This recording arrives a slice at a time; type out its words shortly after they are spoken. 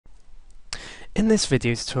In this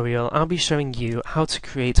video tutorial, I'll be showing you how to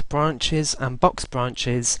create branches and box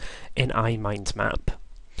branches in iMindMap.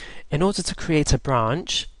 In order to create a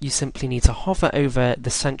branch, you simply need to hover over the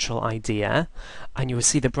central idea and you will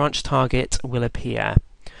see the branch target will appear.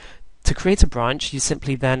 To create a branch, you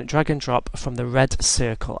simply then drag and drop from the red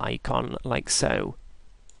circle icon, like so.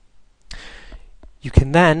 You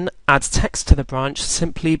can then add text to the branch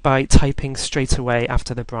simply by typing straight away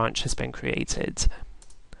after the branch has been created,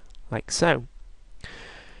 like so.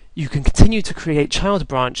 You can continue to create child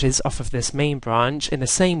branches off of this main branch in the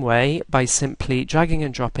same way by simply dragging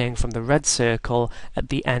and dropping from the red circle at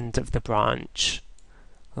the end of the branch,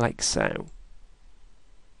 like so.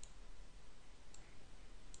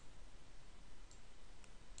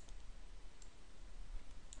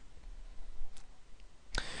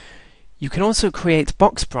 You can also create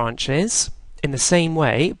box branches in the same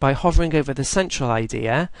way by hovering over the central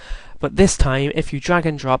idea, but this time if you drag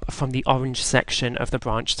and drop from the orange section of the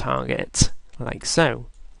branch target, like so.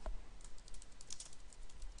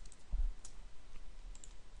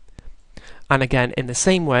 And again, in the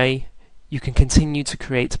same way, you can continue to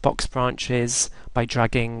create box branches by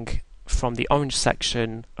dragging from the orange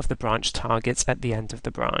section of the branch target at the end of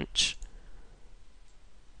the branch.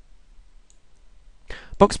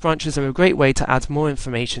 Box branches are a great way to add more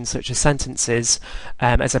information such as sentences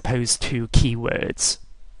as opposed to keywords.